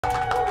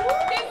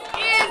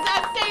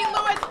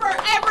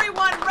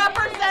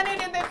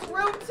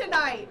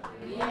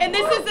And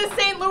this is the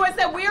St. Louis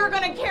that we are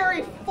going to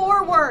carry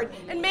forward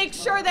and make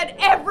sure that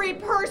every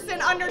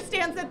person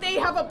understands that they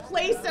have a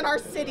place in our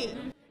city.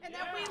 And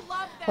that we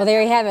love them. Well,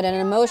 there you have it, an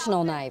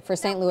emotional night for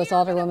St. Louis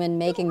Alderwoman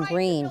Megan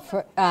Green.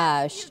 For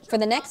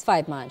the next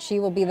 5 months, she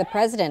will be the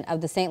president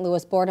of the St.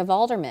 Louis Board of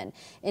Aldermen.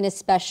 In a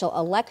special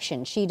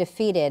election, she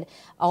defeated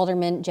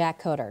Alderman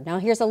Jack Coatar. Now,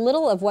 here's a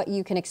little of what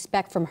you can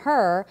expect from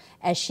her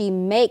as she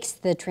makes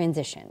the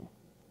transition.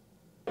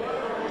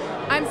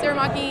 I'm Sarah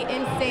Maki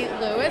in St.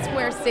 Louis,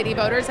 where city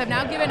voters have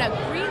now given a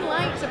green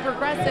light to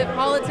progressive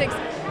politics,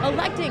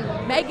 electing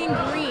Megan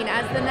Green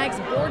as the next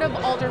Board of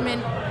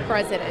Aldermen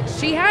president.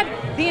 She had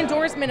the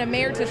endorsement of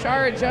Mayor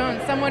Tashara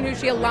Jones, someone who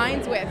she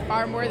aligns with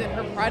far more than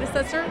her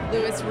predecessor,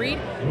 Lewis Reed,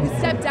 who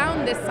stepped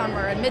down this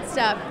summer amidst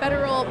a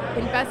federal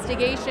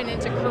investigation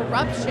into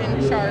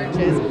corruption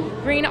charges.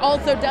 Green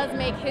also does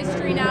make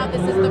history now.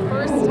 This is the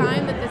first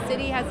time that the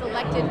city has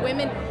elected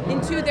women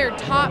into their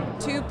top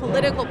 2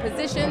 political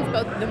positions,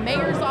 both the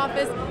mayor's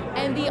office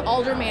and the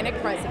aldermanic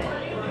president.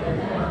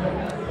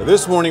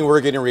 This morning, we're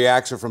getting a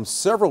reaction from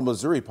several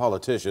Missouri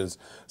politicians.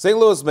 St.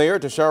 Louis Mayor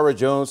Tashara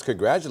Jones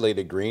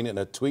congratulated Green in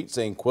a tweet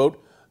saying,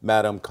 quote,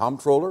 "Madam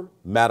Comptroller,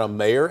 Madam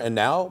Mayor, and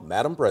now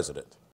Madam President."